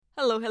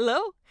Hello,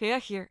 hello. Hea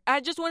here.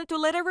 I just wanted to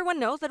let everyone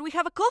know that we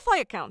have a Ko-Fi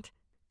account.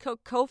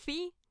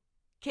 Ko-Fi?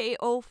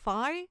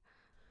 K-O-Fi?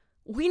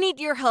 We need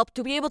your help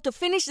to be able to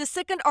finish the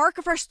second arc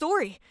of our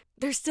story.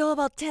 There's still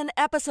about 10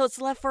 episodes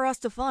left for us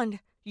to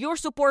fund. Your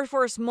support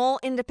for a small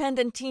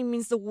independent team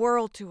means the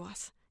world to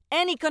us.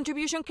 Any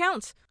contribution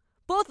counts.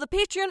 Both the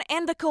Patreon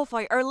and the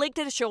Ko-Fi are linked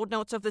in the show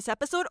notes of this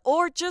episode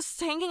or just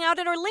hanging out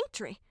in our link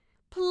tree.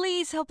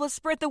 Please help us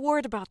spread the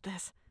word about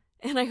this.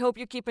 And I hope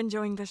you keep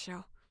enjoying the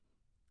show.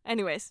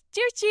 Anyways,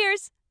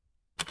 cheers!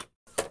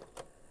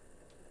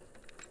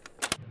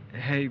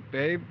 Hey,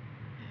 babe,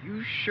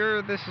 you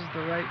sure this is the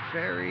right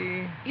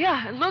ferry?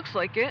 Yeah, it looks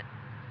like it.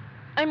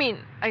 I mean,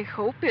 I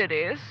hope it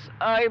is.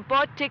 I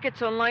bought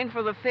tickets online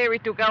for the ferry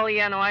to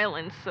Galliano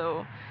Island,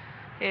 so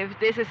if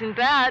this isn't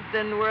that,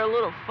 then we're a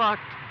little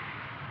fucked.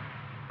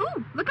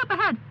 Ooh, look up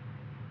ahead.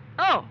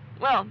 Oh,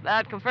 well,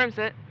 that confirms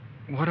it.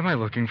 What am I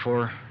looking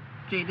for?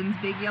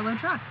 Jaden's big yellow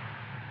truck.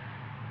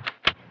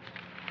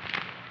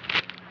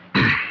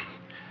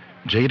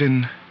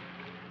 Jaden,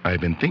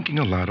 I've been thinking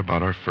a lot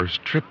about our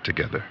first trip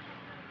together.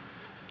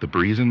 The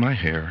breeze in my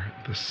hair,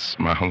 the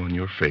smile on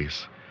your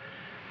face.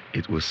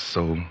 It was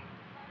so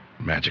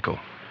magical.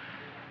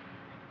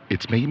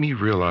 It's made me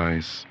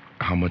realize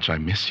how much I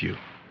miss you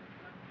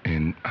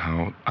and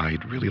how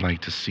I'd really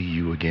like to see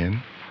you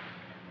again.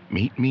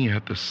 Meet me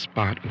at the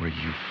spot where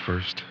you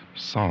first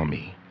saw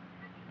me.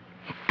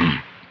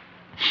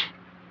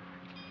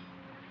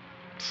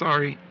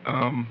 Sorry,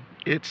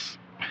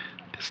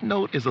 this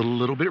note is a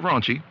little bit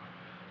raunchy.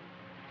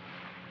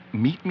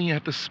 Meet me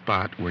at the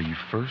spot where you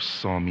first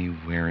saw me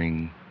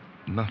wearing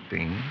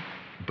nothing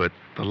but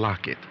the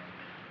locket.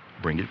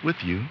 Bring it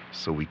with you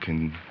so we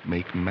can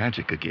make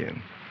magic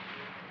again.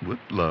 With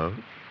love,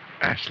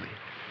 Ashley.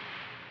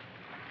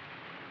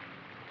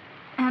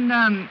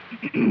 And,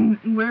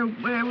 where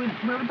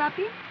would that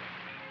be?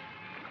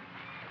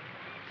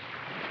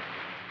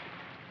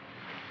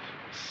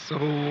 So,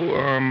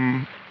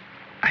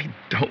 I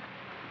don't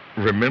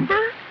remember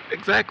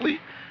exactly.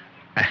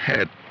 I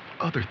had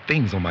other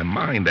things on my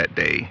mind that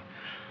day.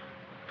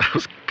 I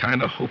was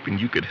kind of hoping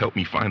you could help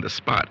me find the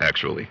spot,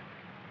 actually.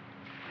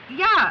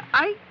 Yeah,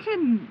 I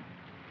can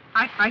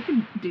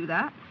do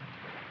that.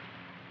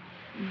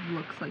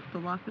 Looks like the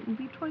locket will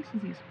be twice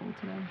as useful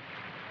today.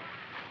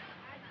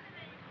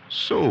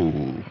 So,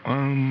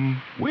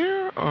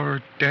 where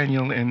are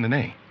Daniel and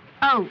Nene?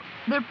 Oh,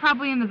 they're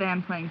probably in the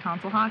van playing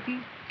console hockey.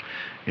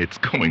 It's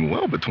going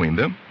well between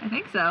them. I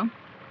think so.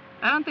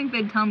 I don't think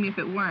they'd tell me if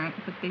it weren't,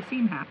 but they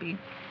seem happy.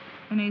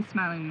 Renee's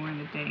smiling more in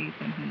a day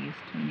than he used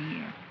to in a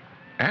year.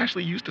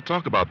 Ashley used to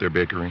talk about their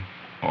bickering,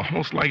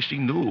 almost like she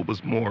knew it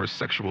was more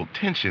sexual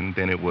tension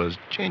than it was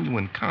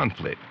genuine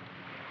conflict.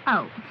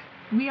 Oh,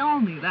 we all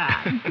knew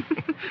that.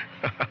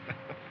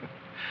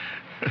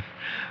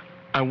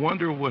 I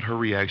wonder what her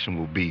reaction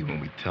will be when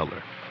we tell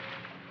her.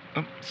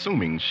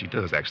 Assuming she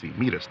does actually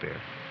meet us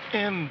there,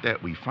 and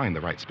that we find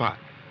the right spot.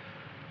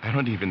 I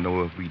don't even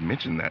know if we'd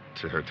mention that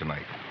to her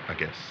tonight, I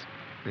guess.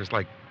 There's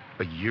like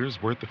a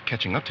year's worth of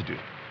catching up to do.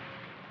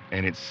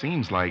 And it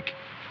seems like,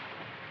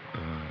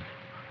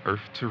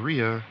 Earth to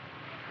Rhea,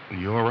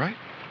 you all right?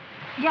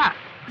 Yeah,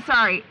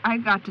 sorry, I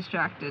got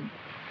distracted.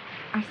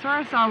 I swear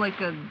I saw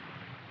like a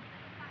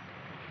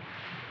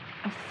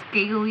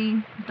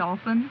scaly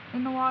dolphin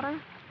in the water.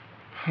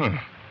 Huh.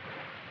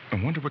 I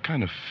wonder what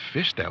kind of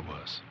fish that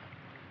was.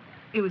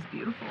 It was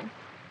beautiful.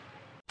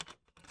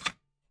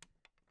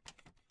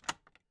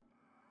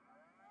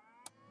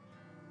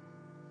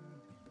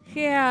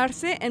 Hea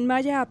Arce and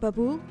Maya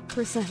Apabu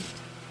present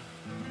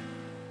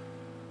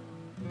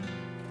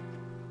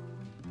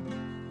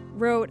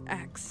Road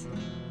X.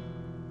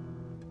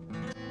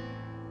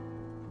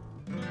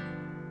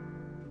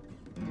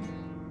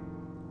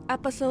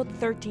 Episode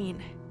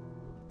 13.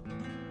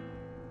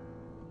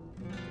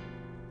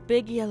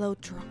 Big Yellow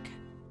Truck.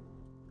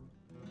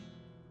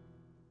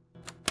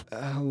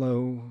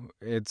 Hello,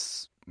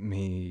 it's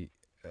me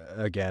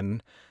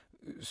again.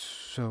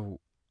 So,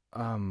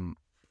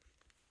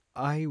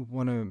 I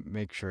want to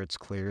make sure it's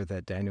clear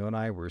that Daniel and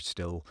I were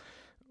still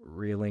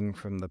reeling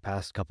from the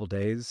past couple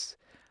days.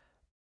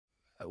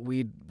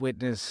 We'd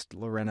witnessed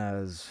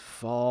Lorena's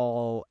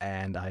fall,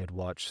 and I had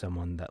watched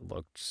someone that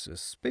looked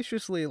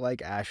suspiciously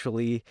like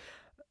Ashley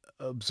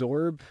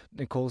absorb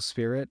Nicole's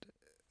spirit.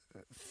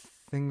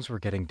 Things were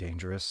getting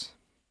dangerous.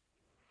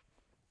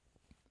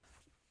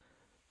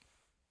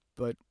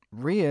 But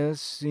Rhea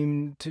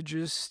seemed to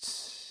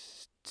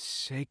just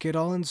take it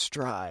all in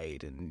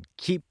stride and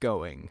keep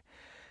going.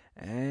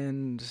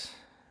 And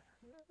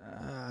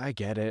I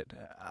get it.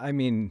 I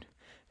mean,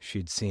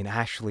 she'd seen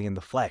Ashley in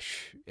the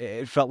flesh.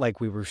 It felt like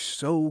we were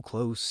so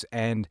close,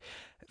 and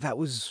that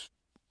was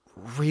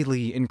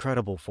really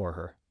incredible for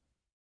her.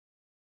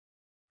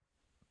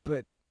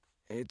 But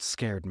it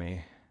scared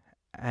me,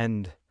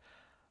 and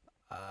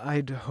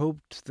I'd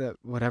hoped that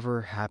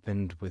whatever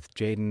happened with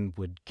Jaden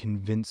would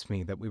convince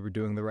me that we were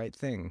doing the right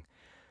thing.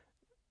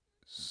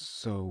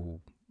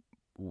 So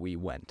we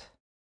went.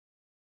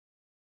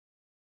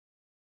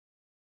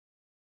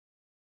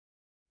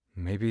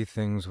 Maybe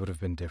things would have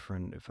been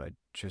different if I'd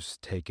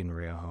just taken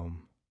Rhea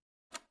home.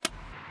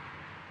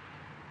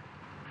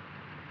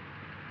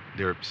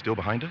 They're still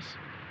behind us?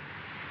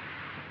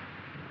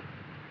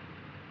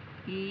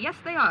 Yes,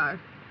 they are.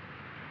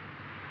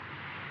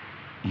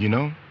 You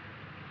know,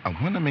 I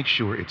want to make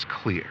sure it's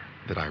clear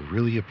that I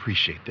really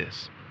appreciate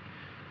this.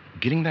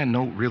 Getting that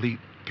note really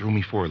threw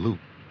me for a loop,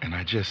 and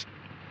I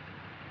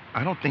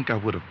don't think I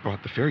would have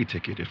bought the ferry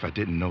ticket if I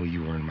didn't know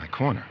you were in my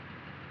corner.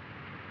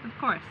 Of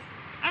course.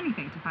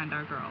 Anything to find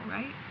our girl,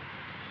 right?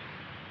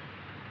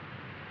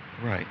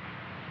 Right.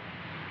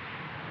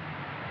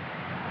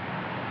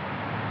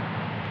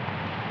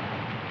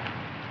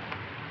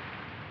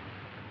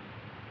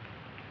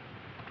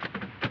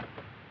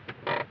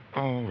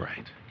 All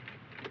right.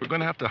 We're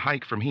gonna have to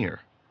hike from here.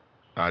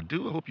 I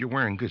do hope you're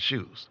wearing good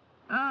shoes.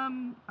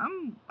 I'm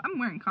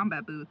wearing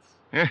combat boots.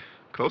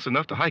 Close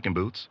enough to hiking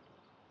boots.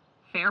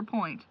 Fair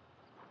point.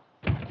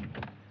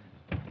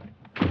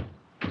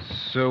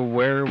 So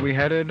where are we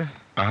headed?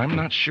 I'm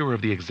not sure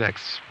of the exact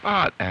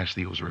spot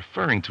Ashley was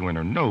referring to in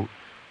her note,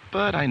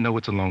 but I know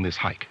it's along this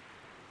hike.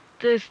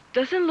 This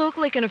doesn't look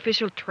like an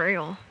official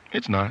trail.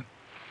 It's not.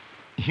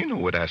 You know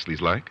what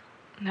Ashley's like.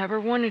 Never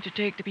wanted to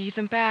take the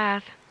beaten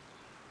path.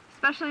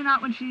 Especially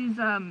not when she's,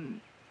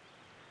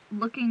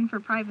 looking for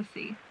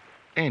privacy.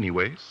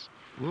 Anyways,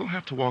 we'll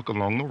have to walk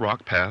along the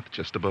rock path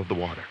just above the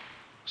water,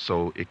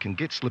 so it can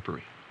get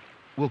slippery.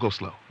 We'll go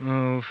slow.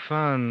 Oh,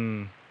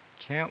 fun.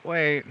 Can't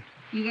wait.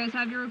 You guys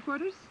have your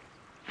recorders?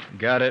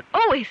 Got it.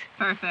 Always!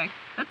 Perfect.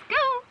 Let's go!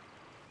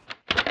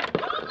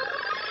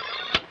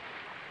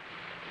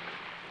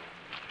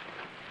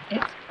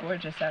 It's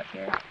gorgeous out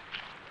here.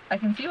 I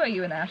can see why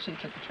you and Ashley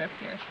took a trip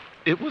here.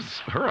 It was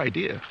her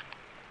idea.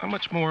 I'm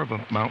much more of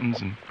a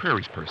mountains and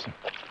prairies person.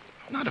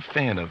 I'm not a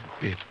fan of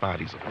big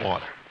bodies of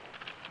water.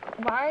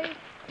 Why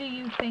do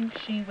you think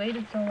she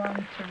waited so long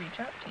to reach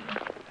out to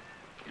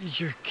you?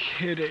 You're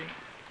kidding.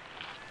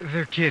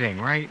 They're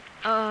kidding, right?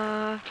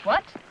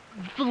 What?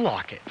 The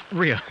locket.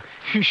 Rhea,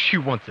 she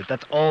wants it.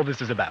 That's all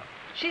this is about.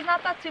 She's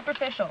not that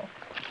superficial.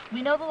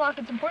 We know the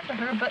locket's important to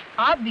her, but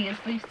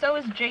obviously so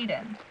is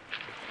Jaden.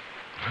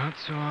 Not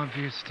so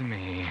obvious to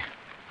me.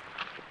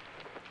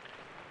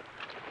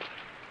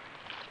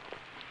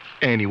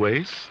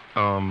 Anyways,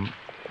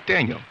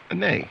 Daniel,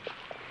 Anae,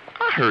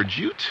 I heard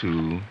you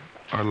two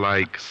are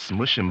like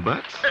smushing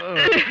butts.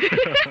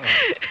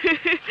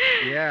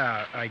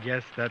 Yeah, I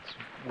guess that's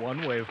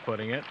one way of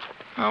putting it.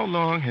 How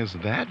long has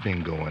that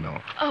been going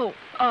on? Oh,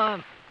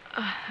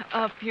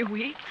 a few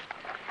weeks?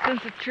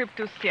 Since the trip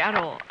to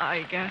Seattle,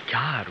 I guess.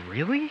 God,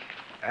 really?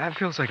 That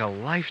feels like a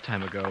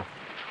lifetime ago.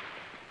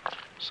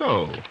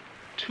 So,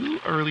 too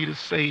early to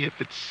say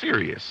if it's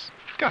serious.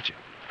 Gotcha.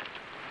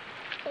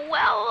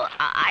 Well,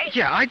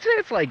 Yeah, I'd say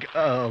it's like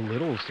a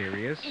little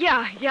serious.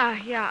 Yeah,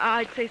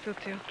 I'd say so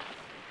too.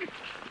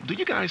 Do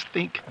you guys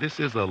think this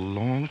is a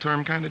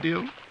long-term kind of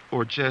deal?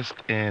 Or just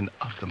an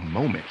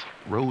of-the-moment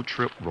road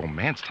trip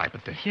romance type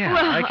of thing? Yeah,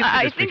 Well, I, can see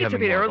I this think it's a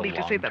becoming bit more of early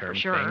to say that for long-term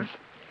sure.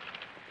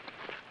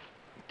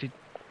 thing.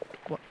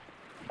 What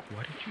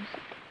did you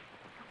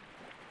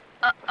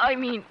say? I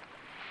mean,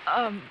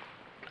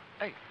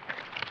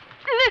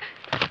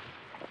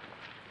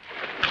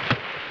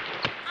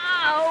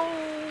 Ow!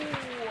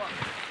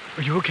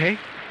 Are you okay?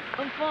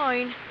 I'm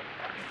fine.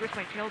 I twist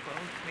my tailbones,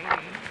 maybe,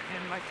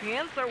 and my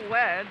pants are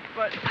wet,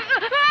 but...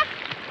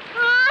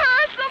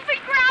 something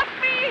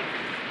grabbed me!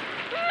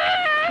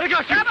 I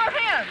got you! Grab our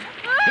hands!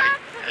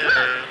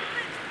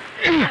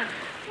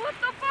 What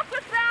the fuck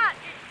was that?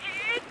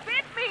 It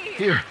bit me!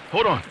 Here,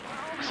 hold on.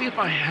 See if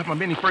I have my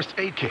mini first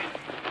aid kit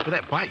for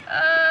that bite.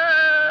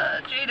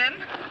 Jaden,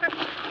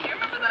 do you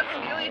remember that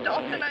scaly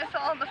dolphin I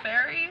saw on the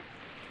ferry?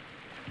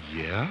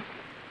 Yeah?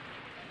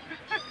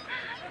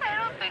 I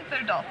don't think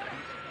they're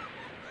dolphins.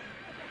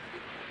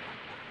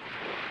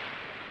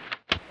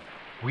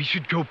 We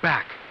should go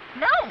back.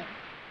 No!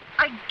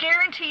 I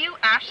guarantee you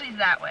Ashley's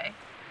that way.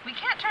 We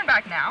can't turn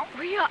back now.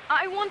 Rhea,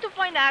 I want to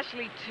find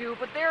Ashley too,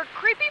 but there are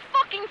creepy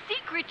fucking sea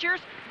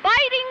creatures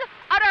biting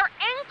at our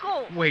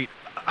ankles! Wait,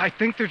 I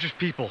think they're just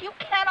people. You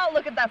cannot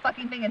look at that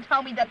fucking thing and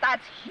tell me that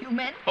that's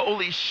human.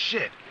 Holy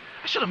shit.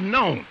 I should have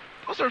known.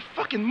 Those are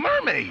fucking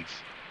mermaids.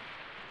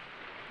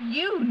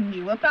 You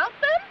knew about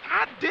them?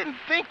 I didn't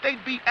think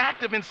they'd be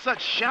active in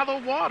such shallow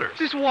waters.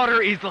 This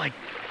water is like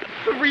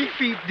 3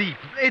 feet deep.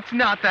 It's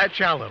not that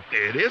shallow.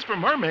 It is for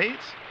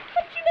mermaids.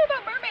 How did you know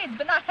about mermaids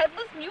but not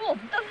headless mules?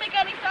 It doesn't make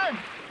any sense.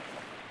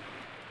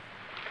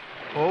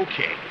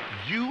 Okay,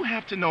 you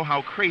have to know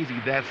how crazy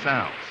that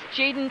sounds.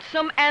 Jaden,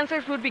 some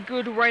answers would be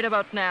good right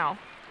about now.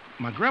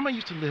 My grandma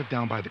used to live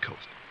down by the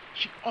coast.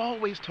 She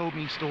always told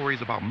me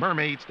stories about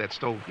mermaids that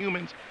stole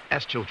humans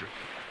as children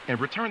and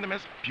returned them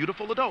as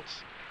beautiful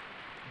adults,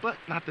 but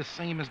not the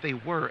same as they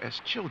were as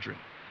children.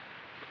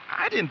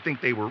 I didn't think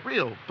they were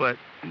real, but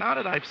now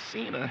that I've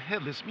seen a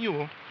headless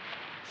mule,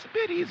 it's a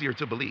bit easier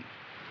to believe.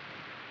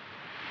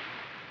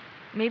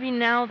 Maybe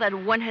now that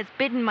one has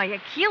bitten my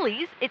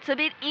Achilles, it's a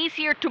bit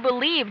easier to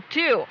believe,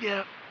 too.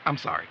 Yeah, I'm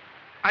sorry.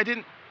 I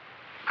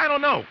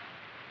don't know.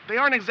 They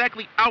aren't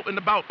exactly out and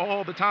about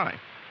all the time.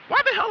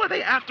 Why the hell are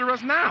they after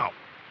us now?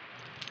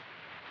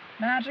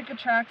 Magic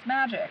attracts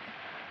magic.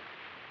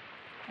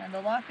 And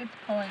the locket's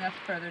pulling us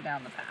further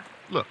down the path.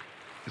 Look,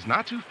 it's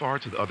not too far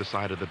to the other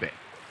side of the bay.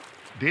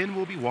 Then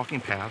we'll be walking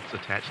paths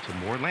attached to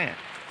more land,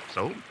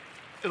 so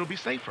it'll be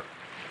safer.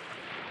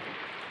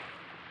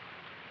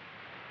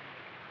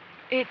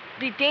 It'd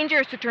be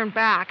dangerous to turn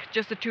back,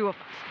 just the two of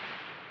us.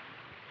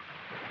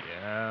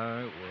 Yeah,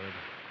 it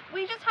would.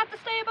 We just have to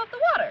stay above the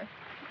water.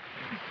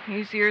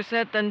 Easier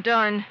said than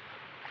done.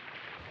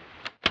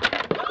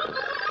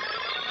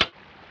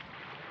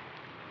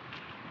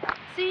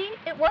 See,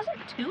 it wasn't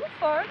too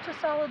far to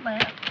solid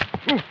land.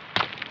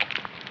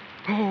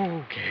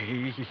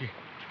 Okay.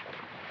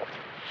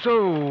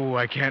 So,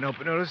 I can't help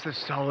but notice the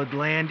solid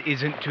land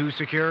isn't too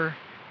secure.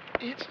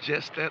 It's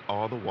just that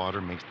all the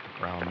water makes the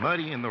ground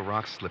muddy and the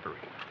rocks slippery.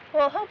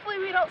 Well, hopefully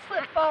we don't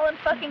slip, fall, and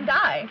fucking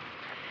die.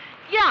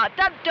 Yeah,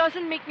 that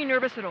doesn't make me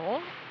nervous at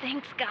all.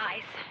 Thanks,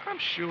 guys. I'm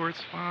sure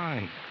it's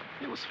fine.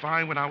 It was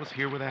fine when I was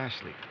here with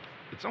Ashley.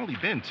 It's only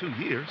been 2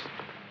 years.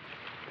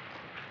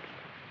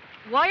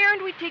 Why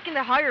aren't we taking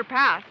the higher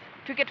path?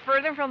 To get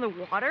further from the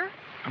water?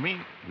 I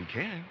mean, we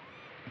can.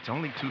 It's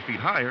only 2 feet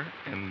higher,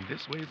 and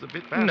this way is a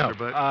bit faster, No,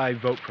 but... I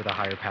vote for the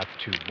higher path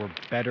too. We're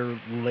better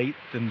late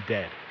than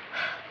dead.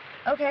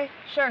 Okay,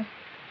 sure.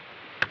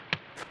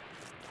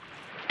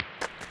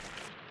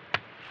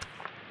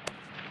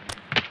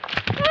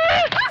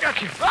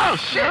 Gotcha. Oh,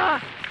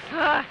 shit!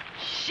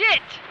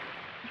 Shit!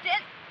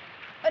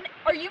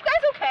 Are you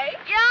guys okay?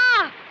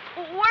 Yeah!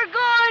 We're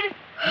good!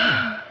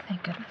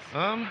 Thank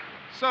goodness.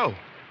 So,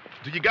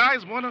 do you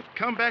guys want to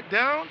come back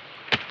down?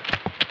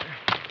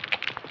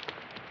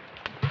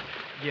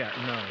 Yeah,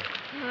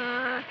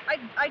 no.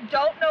 I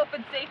don't know if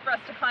it's safe for us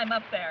to climb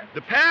up there.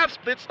 The path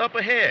splits up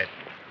ahead.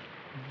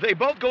 They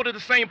both go to the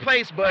same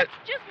place, but...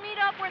 Just meet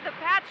up where the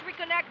paths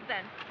reconnect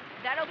then.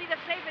 That'll be the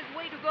safest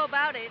way to go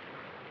about it.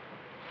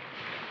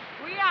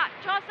 Rhea,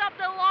 toss up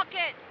the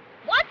locket.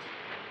 What?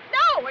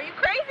 No, are you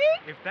crazy?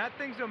 If that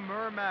thing's a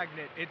Mur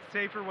magnet, it's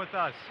safer with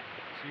us.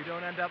 So you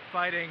don't end up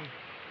fighting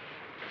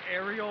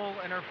Ariel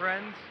and her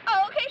friends.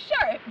 Oh, okay,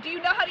 sure. Do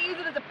you know how to use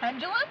it as a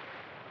pendulum?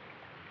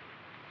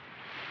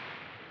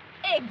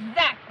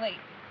 Exactly.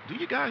 Do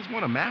you guys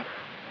want a map?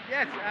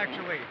 Yes,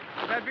 actually.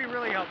 That'd be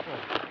really helpful.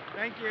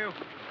 Thank you.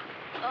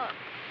 Ha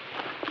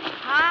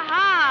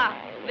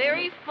ha!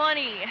 Very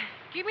funny.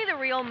 Give me the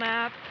real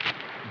map.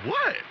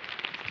 What?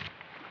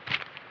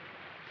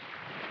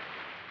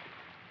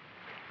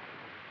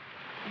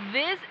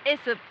 This is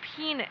a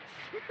penis.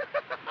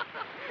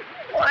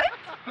 What?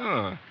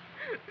 Huh.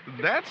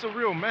 That's a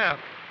real map.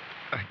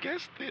 I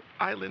guess the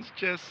island's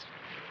just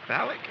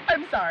phallic.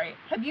 I'm sorry.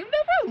 Have you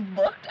never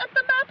looked at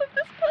the map of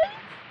this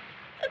place?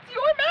 It's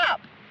your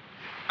map.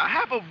 I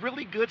have a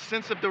really good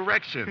sense of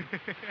direction.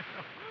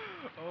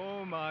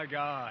 Oh my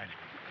god.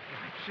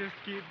 Let's just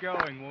keep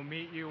going. We'll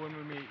meet you when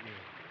we meet you.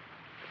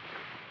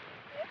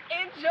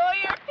 Enjoy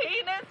your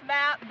penis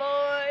map,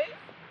 boys.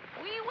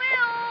 We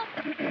will!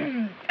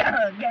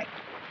 Okay.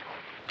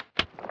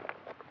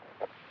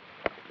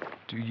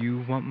 Do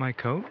you want my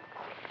coat?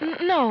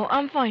 No,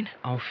 I'm fine.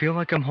 I'll feel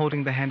like I'm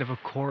holding the hand of a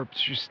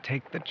corpse. Just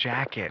take the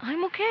jacket.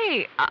 I'm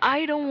okay.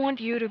 I don't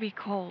want you to be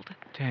cold.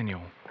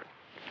 Daniel,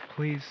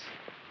 please.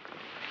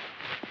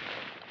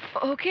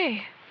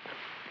 Okay,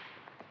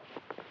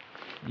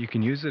 You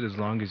can use it as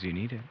long as you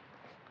need it.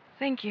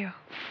 thank you.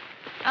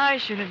 I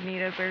shouldn't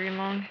need it very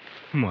long.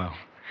 Well,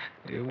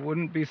 it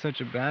wouldn't be such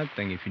a bad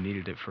thing if you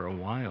needed it for a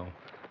while,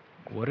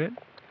 would it?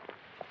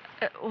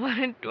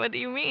 What do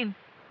you mean?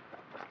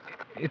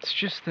 It's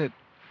just that...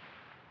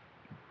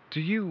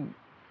 Do you...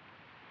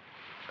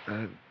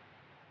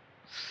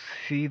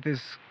 see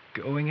this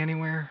going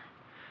anywhere?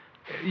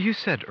 You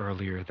said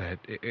earlier that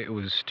it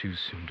was too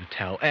soon to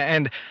tell,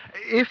 and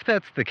if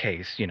that's the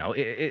case, you know,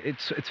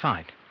 it's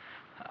fine.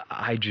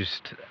 I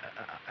just...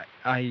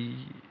 I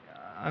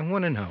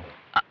want to know.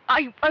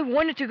 I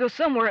wanted to go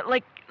somewhere,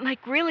 like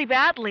really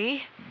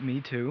badly.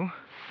 Me too.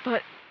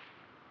 But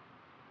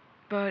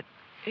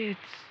it's...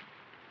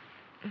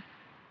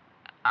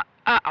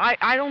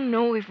 I don't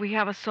know if we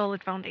have a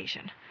solid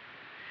foundation.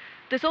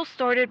 This all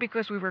started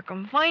because we were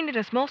confined in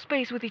a small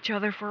space with each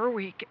other for a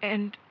week,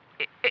 and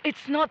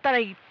it's not that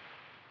I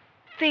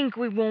think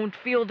we won't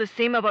feel the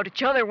same about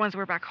each other once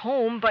we're back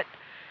home, but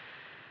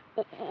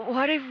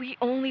what if we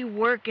only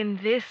work in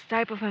this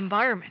type of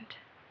environment?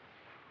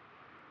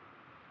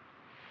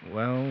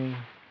 Well,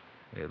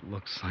 it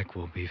looks like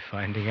we'll be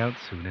finding out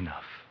soon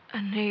enough.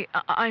 Nate,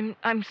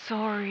 I'm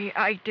sorry.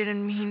 I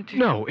didn't mean to.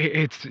 No,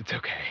 it's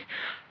okay.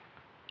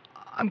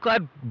 I'm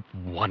glad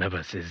one of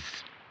us is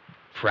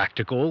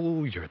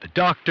practical. You're the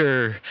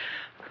doctor.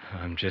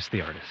 I'm just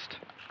the artist.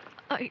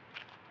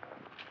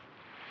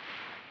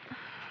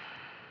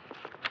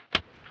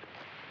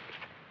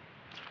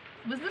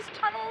 Was this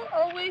tunnel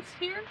always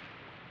here?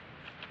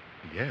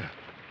 Yeah.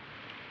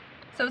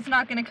 So it's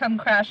not going to come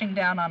crashing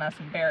down on us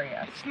and bury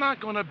us. It's not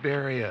gonna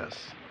bury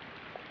us.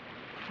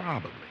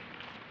 Probably.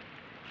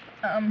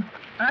 I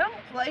don't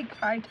like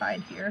high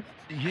tide here.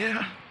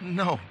 Yeah,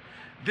 no.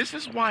 This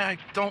is why I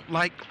don't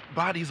like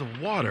bodies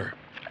of water.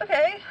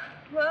 Okay,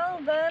 well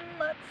then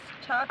let's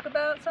talk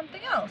about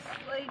something else,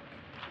 like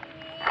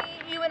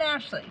you and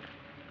Ashley.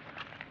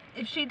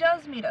 If she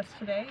does meet us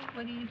today,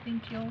 what do you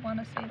think you'll want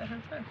to say to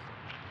her first?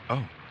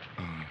 Oh,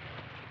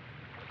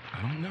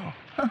 I don't know.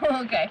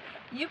 Okay,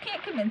 you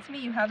can't convince me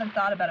you haven't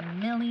thought about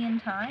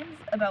 1,000,000 times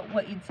about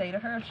what you'd say to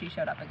her if she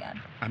showed up again.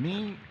 I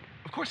mean,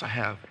 of course I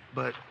have,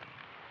 but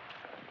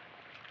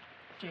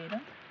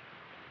Jaden?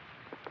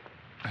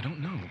 I don't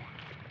know.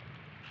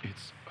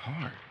 It's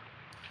hard.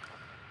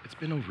 It's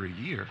been over a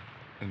year,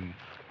 and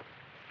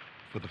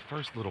for the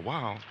first little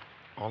while,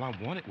 all I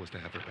wanted was to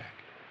have her back.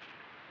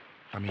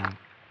 I mean,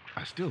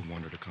 I still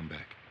want her to come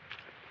back,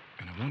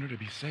 and I want her to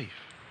be safe,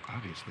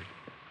 obviously.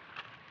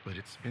 But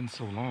it's been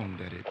so long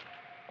that it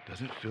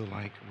doesn't feel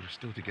like we're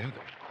still together,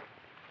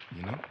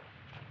 you know?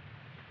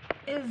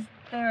 Is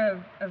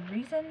there a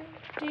reason,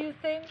 do you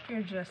think,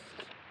 or just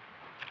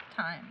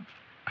time?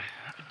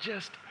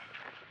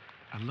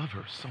 I love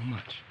her so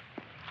much.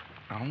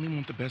 I only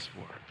want the best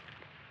for her.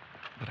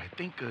 But I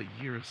think a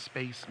year of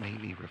space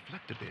made me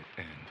reflect a bit,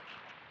 and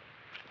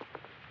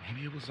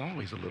maybe it was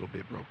always a little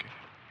bit broken.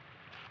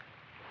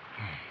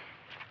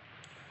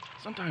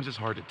 Sometimes it's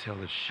hard to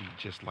tell if she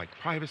just liked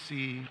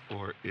privacy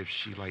or if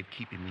she liked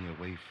keeping me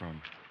away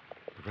from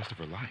the rest of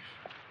her life.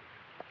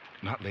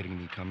 Not letting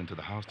me come into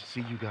the house to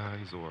see you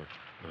guys, or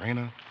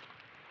Lorena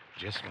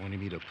just wanting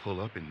me to pull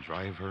up and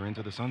drive her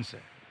into the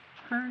sunset.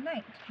 Her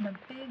night in a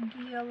big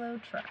yellow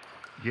truck.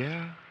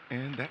 Yeah,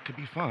 and that could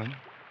be fun,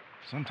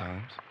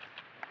 sometimes.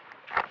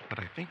 But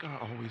I think I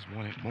always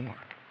wanted more,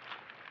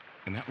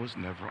 and that was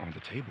never on the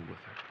table with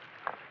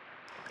her.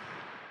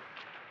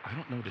 I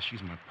don't know that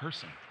she's my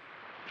person.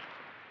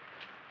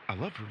 I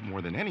love her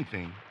more than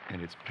anything,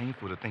 and it's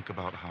painful to think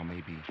about how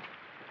maybe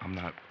I'm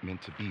not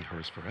meant to be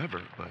hers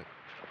forever, but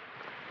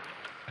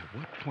at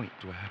what point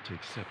do I have to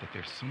accept that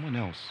there's someone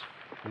else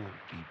who will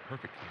be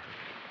perfect for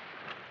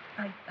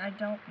her? I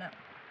don't know.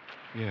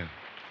 Yeah,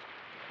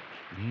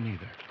 me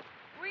neither.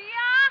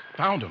 Rhea!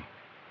 Found him.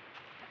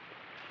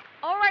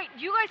 All right,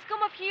 you guys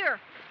come up here.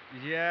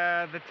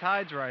 Yeah, the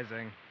tide's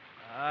rising.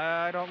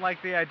 I don't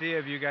like the idea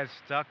of you guys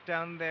stuck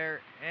down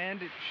there,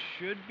 and it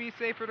should be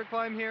safer to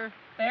climb here.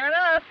 Fair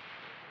enough.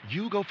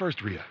 You go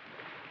first, Rhea.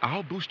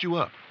 I'll boost you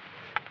up.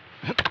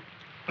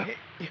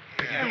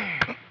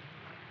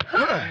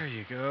 There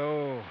you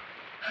go.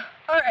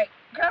 All right,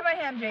 grab my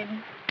hand,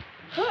 Jaden.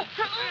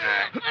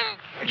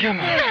 Come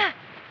on.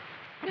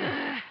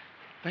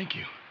 Thank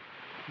you.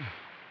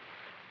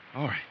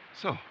 All right,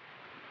 so,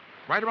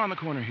 right around the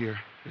corner here,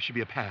 there should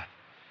be a path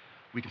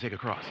we can take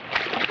across.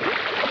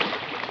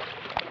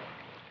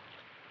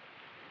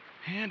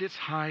 And it's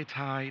high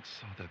tide,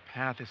 so the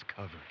path is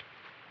covered.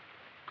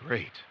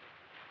 Great.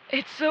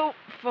 It's so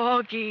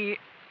foggy.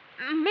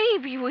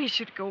 Maybe we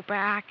should go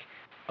back.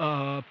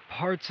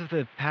 Parts of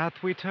the path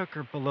we took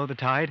are below the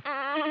tide.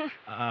 Mm.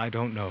 I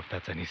don't know if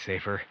that's any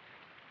safer.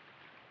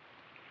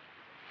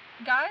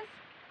 Guys,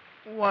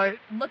 What?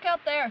 look out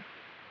there.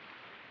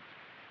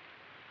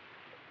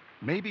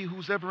 Maybe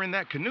who's ever in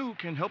that canoe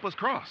can help us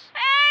cross.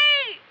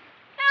 Hey!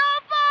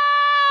 Help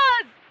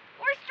us!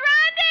 We're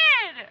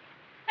stranded!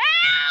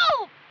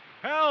 Help!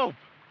 Help!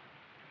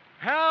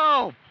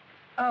 Help!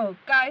 Oh,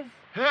 guys,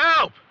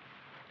 Help!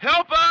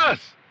 Help us!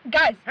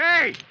 guys,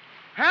 Hey!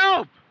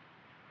 Help!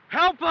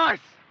 Help us!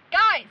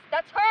 guys,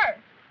 that's her.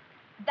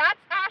 That's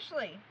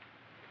Ashley.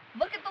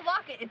 Look at the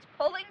locket. It's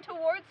pulling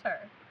towards her.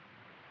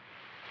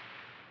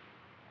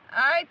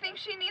 I think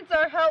she needs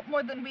our help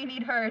more than we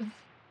need hers.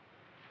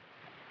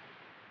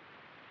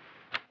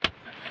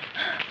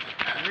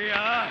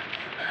 Rhea!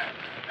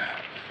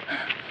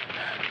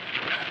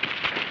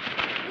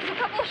 There's a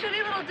couple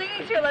shitty little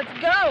dinghies here. Let's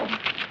go.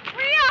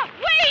 Rhea,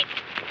 wait!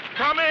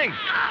 Coming!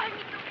 I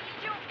need to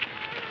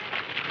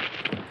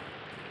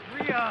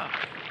read you. Rhea!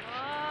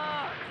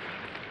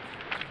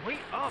 Wait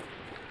up!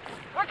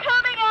 We're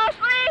coming,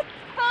 Ashley.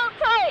 Hold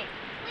tight.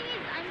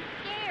 Please, I'm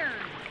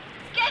scared.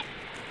 Get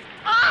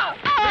off.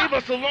 Leave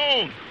us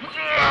alone!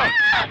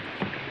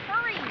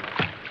 Hurry!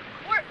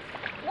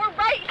 We're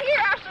right here,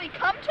 Ashley.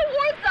 Come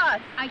towards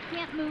us. I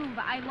can't move.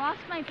 I lost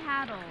my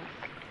paddles.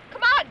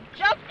 Come on,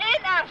 jump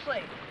in,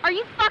 Ashley. Are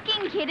you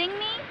fucking kidding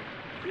me?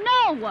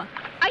 No!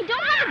 I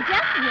don't have a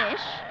death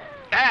wish.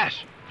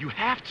 Ash, you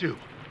have to.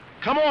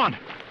 Come on,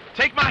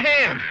 take my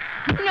hand.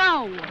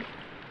 No!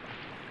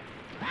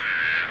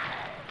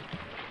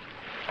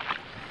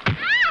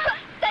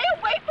 Stay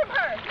away from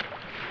her.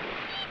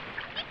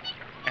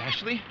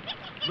 Ashley,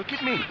 look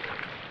at me.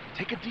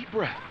 Take a deep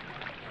breath.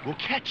 We'll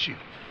catch you.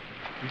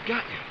 We've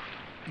got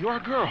you. You're our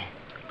girl.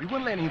 We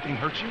wouldn't let anything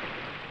hurt you.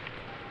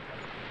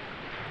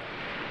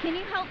 Can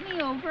you help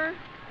me over?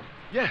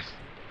 Yes,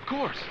 of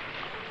course.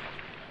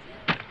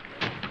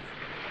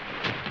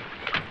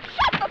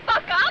 Shut the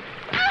fuck up.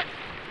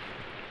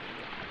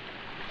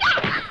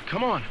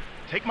 Come on,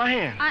 take my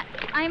hand.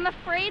 I'm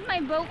afraid my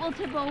boat will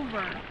tip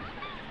over.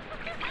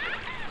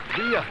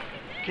 Rhea,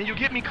 can you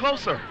get me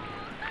closer?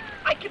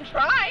 I can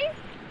try.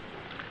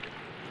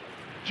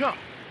 Jump.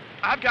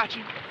 I've got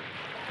you.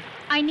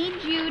 I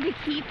need you to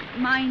keep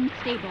mine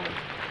stable.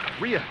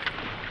 Rhea,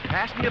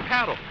 pass me a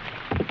paddle.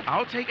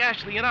 I'll take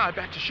Ashley and I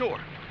back to shore.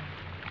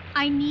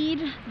 I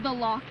need the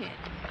locket.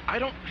 I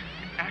don't...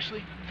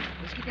 Ashley,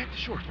 let's get back to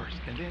shore first,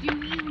 and then... Do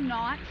you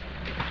not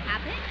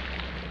have it?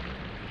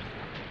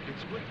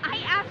 It's what... I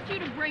asked you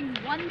to bring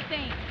one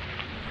thing.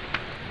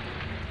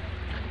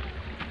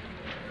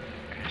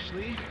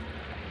 Ashley?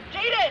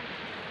 Jaden!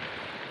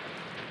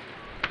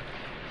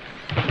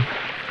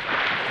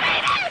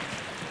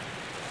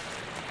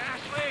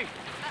 Ashley!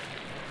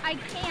 I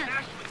can't.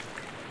 Ashley!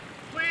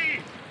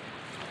 Please!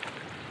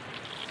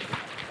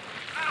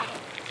 Ow!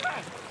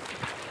 Ah!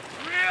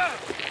 Rhea!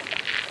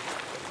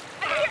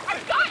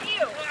 I've got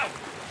you!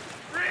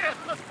 Rhea!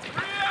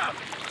 Rhea!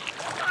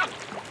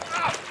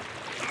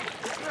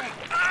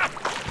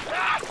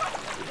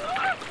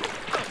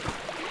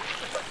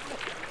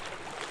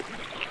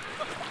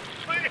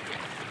 Please!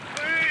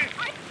 Please!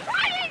 I'm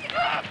trying!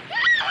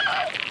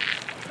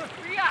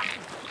 Rhea!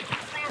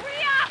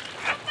 Rhea!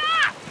 Come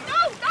back! No!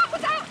 Not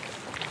without...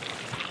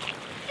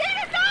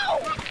 Jaden, no!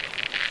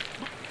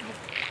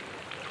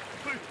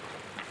 Please.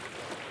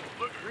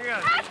 Look, Rhea,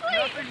 Ashley!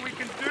 there's nothing we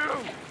can do.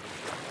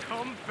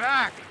 Come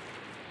back.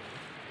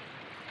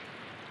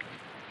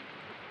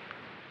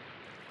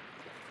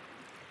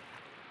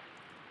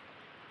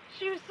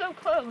 She was so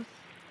close.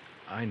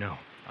 I know.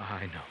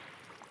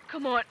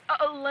 Come on,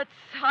 let's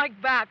hike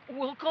back.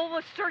 We'll call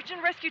a search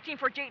and rescue team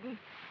for Jaden.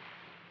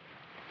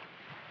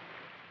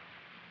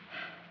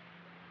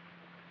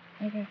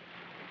 Okay.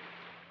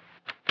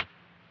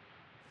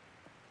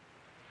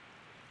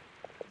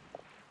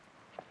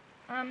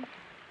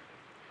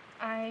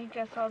 I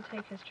guess I'll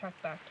take his truck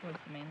back towards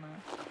the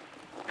mainland.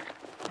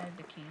 I have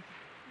the keys.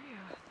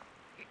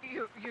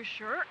 Yeah. You're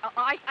sure?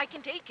 I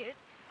can take it.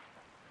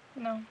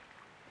 No.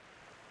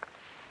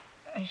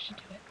 I should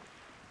do it.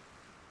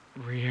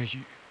 Rhea,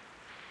 you...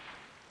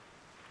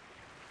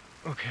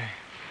 Okay.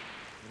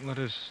 Let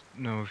us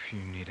know if you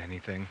need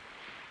anything.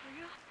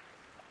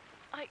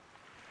 Rhea?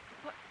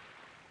 What?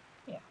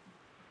 Yeah.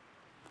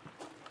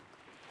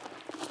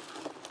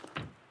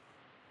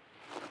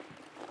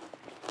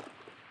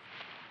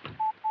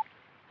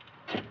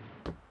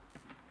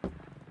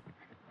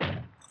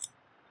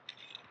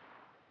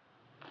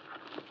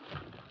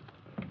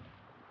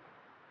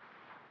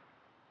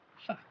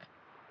 Fuck.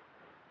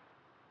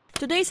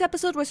 Today's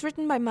episode was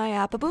written by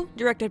Maya Apabu,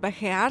 directed by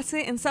Arce,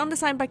 and sound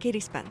designed by Katie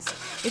Spence.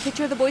 It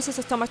featured the voices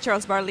of Thomas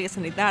Charles Barley as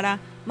Andy Dara,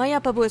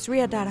 Maya Apabu as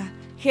Rhea Dara,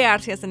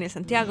 Arce as Daniel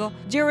Santiago,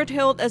 Jared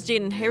Hild as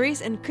Jaden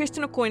Harris, and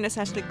Kristen O'Coin as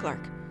Ashley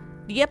Clark.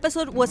 The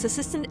episode was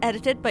assistant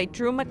edited by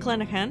Drew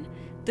McClanahan.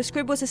 The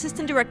script was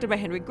assistant directed by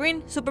Henry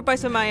Green,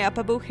 supervised by Maya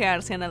Apabu,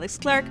 Arce, and Alex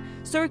Clark,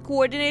 story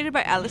coordinated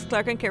by Alex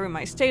Clark and Carrie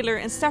Mice Taylor,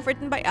 and staff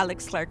written by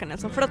Alex Clark and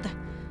Nelson Frota.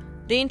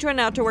 The intro and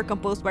outro were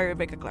composed by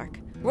Rebecca Clark.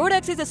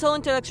 Rodex is the sole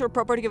intellectual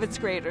property of its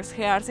creators,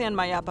 Arce and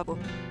Maya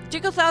Apabu.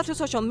 Check us out through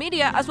social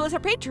media as well as our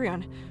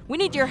Patreon. We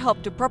need your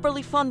help to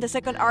properly fund the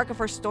second arc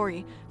of our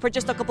story. For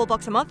just a couple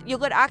bucks a month, you'll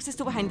get access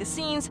to behind the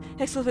scenes,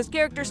 exclusive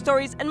character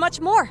stories, and much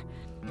more.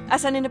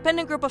 As an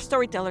independent group of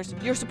storytellers,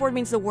 your support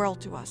means the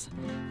world to us.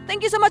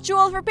 Thank you so much to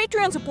all of our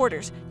Patreon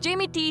supporters: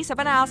 Jamie T,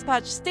 Savannah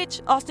Aspatch,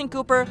 Stitch, Austin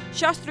Cooper,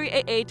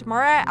 Shosh388,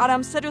 Mariah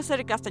Adams, Sergio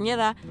Ceri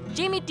Castañeda,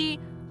 Jamie T,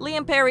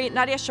 Liam Perry,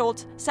 Nadia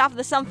Schultz, Saf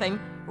the Something,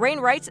 Rain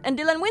Wrights, and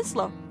Dylan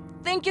Winslow.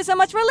 Thank you so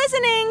much for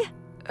listening!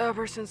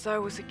 Ever since I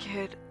was a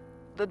kid,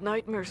 the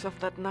nightmares of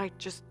that night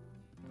just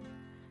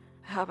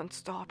haven't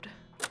stopped.